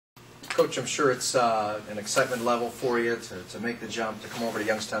Coach, I'm sure it's an excitement level for you to make the jump, to come over to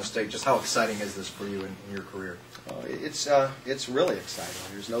Youngstown State. Just how exciting is this for you in your career? It's really exciting.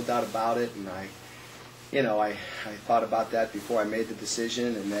 There's no doubt about it, and I thought about that before I made the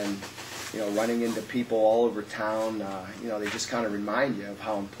decision, and then, running into people all over town, they just kind of remind you of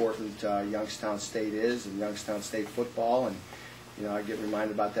how important Youngstown State is and Youngstown State football, and I get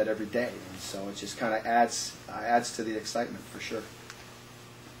reminded about that every day, and so it just kind of adds to the excitement for sure.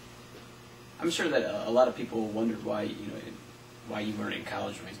 I'm sure that a lot of people wondered why you weren't in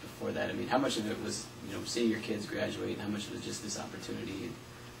college ranks before that. I mean, how much of it was seeing your kids graduate, and how much was just this opportunity?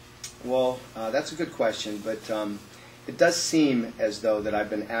 Well, that's a good question, but it does seem as though that I've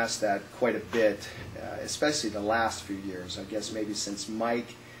been asked that quite a bit, especially the last few years. I guess maybe since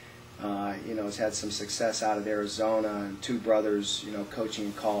Mike, has had some success out of Arizona, and two brothers, coaching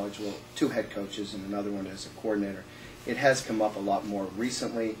in college. Well, two head coaches and another one as a coordinator. It has come up a lot more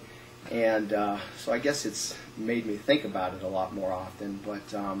recently. And so I guess it's made me think about it a lot more often. But,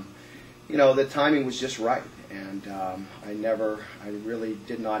 the timing was just right. And I really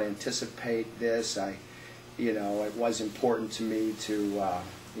did not anticipate this. It was important to me to,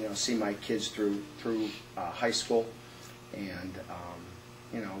 see my kids through high school. And,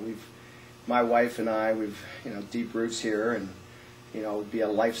 my wife and I, we've, deep roots here. And, it would be a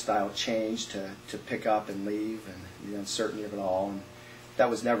lifestyle change to pick up and leave and the uncertainty of it all. And, that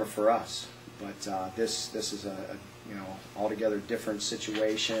was never for us, but this is a altogether different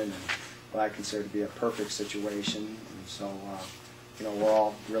situation, and what I consider to be a perfect situation, and so we're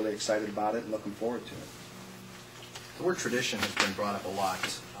all really excited about it and looking forward to it. The word tradition has been brought up a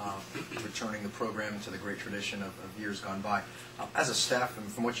lot, returning the program to the great tradition of years gone by. As a staff, and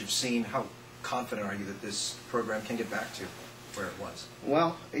from what you've seen, how confident are you that this program can get back to where it was?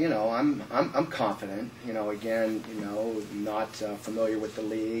 Well, I'm confident. Again, not familiar with the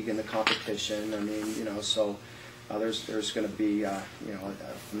league and the competition. I mean, so there's going to be a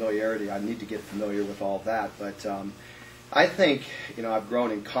familiarity. I need to get familiar with all that, but I think I've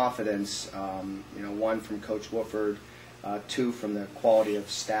grown in confidence. One from Coach Wooford, two from the quality of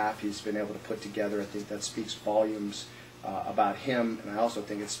staff he's been able to put together. I think that speaks volumes about him, and I also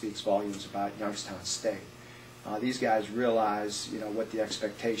think it speaks volumes about Youngstown State. These guys realize, what the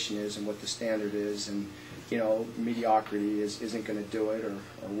expectation is and what the standard is, and, mediocrity isn't going to do it, or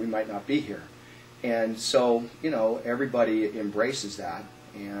we might not be here. And so, everybody embraces that,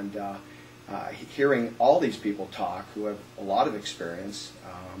 and hearing all these people talk who have a lot of experience,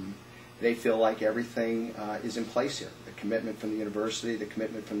 they feel like everything is in place here. The commitment from the university, the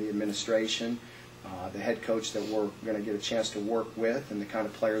commitment from the administration, the head coach that we're going to get a chance to work with, and the kind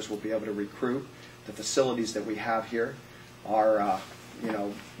of players we'll be able to recruit. The facilities that we have here are,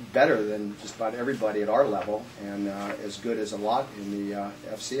 better than just about everybody at our level, and as good as a lot in the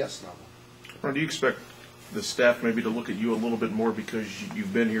FCS level. Ron, do you expect the staff maybe to look at you a little bit more because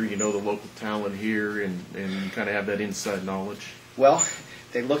you've been here, the local talent here, and you kind of have that inside knowledge? Well,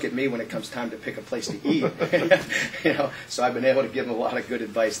 they look at me when it comes time to pick a place to eat. So I've been able to give them a lot of good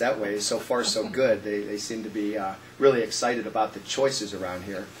advice that way. So far, so good. They seem to be really excited about the choices around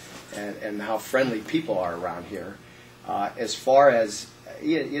here. And how friendly people are around here. As far as,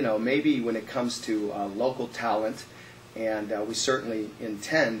 maybe when it comes to local talent, and we certainly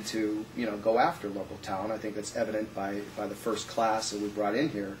intend to, go after local talent. I think that's evident by the first class that we brought in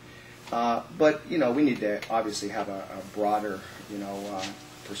here. But, we need to obviously have a broader,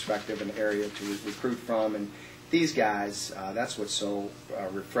 perspective and area to recruit from. And these guys, that's what's so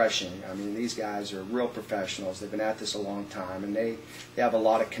refreshing. I mean, these guys are real professionals. They've been at this a long time, and they have a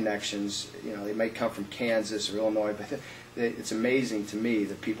lot of connections. They may come from Kansas or Illinois, but it's amazing to me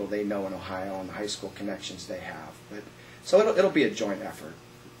the people they know in Ohio and the high school connections they have. But so it'll be a joint effort.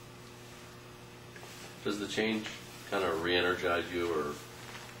 Does the change kind of re-energize you or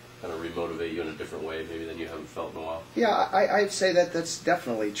kind of remotivate you in a different way maybe than you haven't felt in a while? Yeah, I'd say that's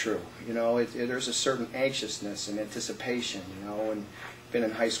definitely true. There's a certain anxiousness and anticipation, and been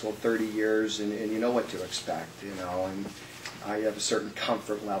in high school 30 years, and you know what to expect, and I have a certain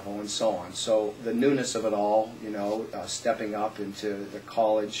comfort level and so on. So the newness of it all, stepping up into the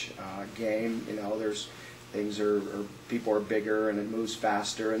college game, there's things people are bigger and it moves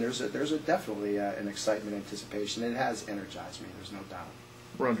faster, and there's definitely an excitement, anticipation. It has energized me, there's no doubt.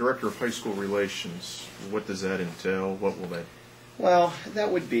 Ron, Director of High School Relations, what does that entail? What will that? Well, that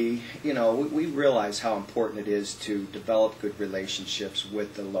would be, we realize how important it is to develop good relationships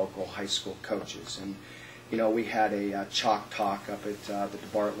with the local high school coaches. And, we had a chalk talk up at the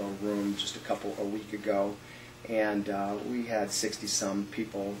DeBartolo room just a week ago, and we had 60-some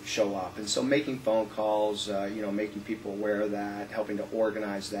people show up. And so making phone calls, making people aware of that, helping to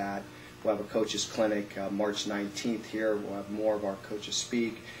organize that, We'll have a coaches clinic March 19th here. We'll have more of our coaches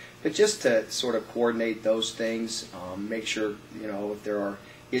speak. But just to sort of coordinate those things, make sure, if there are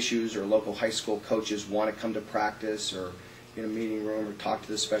issues or local high school coaches want to come to practice or in a meeting room or talk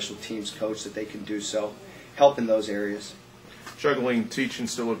to the special teams coach, that they can do so. Help in those areas. Juggling teaching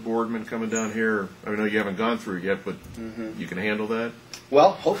still at Boardman coming down here. I know you haven't gone through it yet, but you can handle that?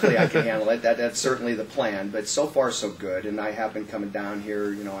 Well, hopefully I can handle it. That's certainly the plan. But so far so good. And I have been coming down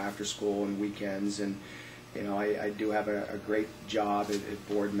here, after school and weekends. And, I do have a great job at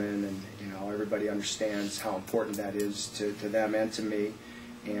Boardman. And, everybody understands how important that is to them and to me.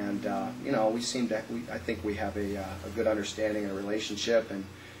 And, I think we have a good understanding and a relationship. And,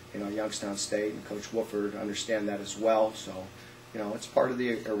 Youngstown State and Coach Wooford understand that as well. So, it's part of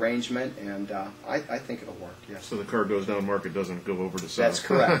the arrangement, and I think it'll work, yes. So the car goes down Market, doesn't go over to South. That's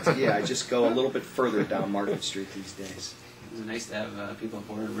correct. Yeah, I just go a little bit further down Market Street these days. Is it nice to have people on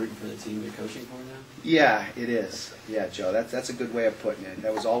board rooting for the team you're coaching for now? Yeah, it is. Yeah, Joe, that's a good way of putting it.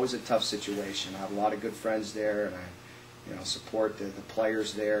 That was always a tough situation. I have a lot of good friends there, and I support the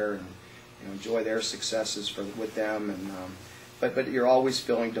players there, and enjoy their successes with them. And but you're always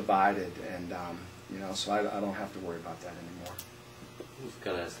feeling divided, and so I don't have to worry about that anymore. We've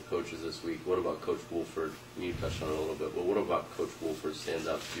kind of asked the coaches this week, what about Coach Woolford? You touched on it a little bit, but what about Coach Woolford stands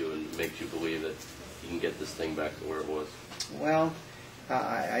out to you and makes you believe that you can get this thing back to where it was? Well,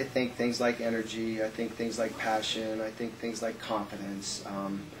 I think things like energy, I think things like passion, I think things like confidence.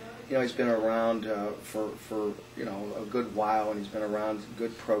 He's been around for a good while, and he's been around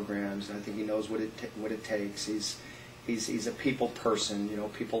good programs, and I think he knows what it takes. He's a people person.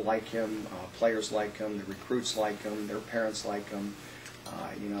 People like him, players like him, the recruits like him, their parents like him.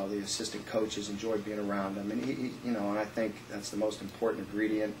 The assistant coaches enjoy being around him, and and I think that's the most important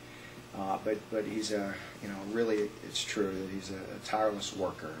ingredient. But he's really, it's true that he's a tireless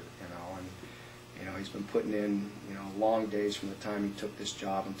worker. And he's been putting in long days from the time he took this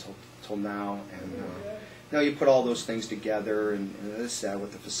job until now. And you put all those things together, and as I said,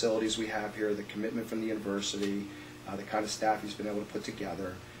 with the facilities we have here, the commitment from the university, the kind of staff he's been able to put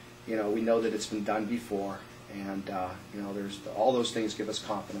together, we know that it's been done before. And there's all those things give us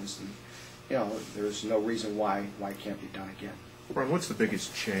confidence, and there's no reason why it can't be done again. Ron, what's the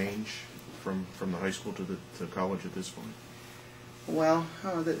biggest change from the high school to college at this point? Well,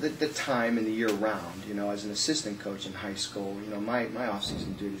 the time and the year round. As an assistant coach in high school, my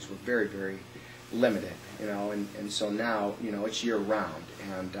off-season duties were very, very limited. And so now it's year round,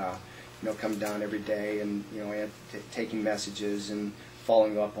 and coming down every day and taking messages and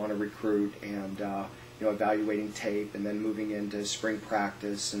following up on a recruit and evaluating tape, and then moving into spring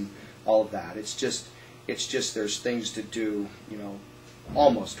practice and all of that. It's just there's things to do,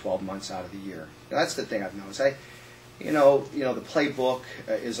 almost 12 months out of the year. Now, that's the thing I've noticed. The playbook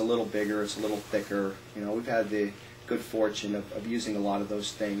is a little bigger, it's a little thicker. We've had the good fortune of using a lot of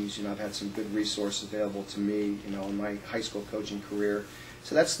those things. I've had some good resources available to me, in my high school coaching career.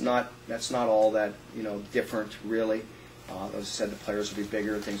 So that's not all that different, really. As I said, the players will be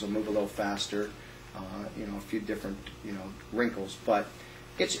bigger, things will move a little faster. A few different wrinkles, but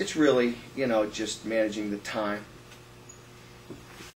it's really just managing the time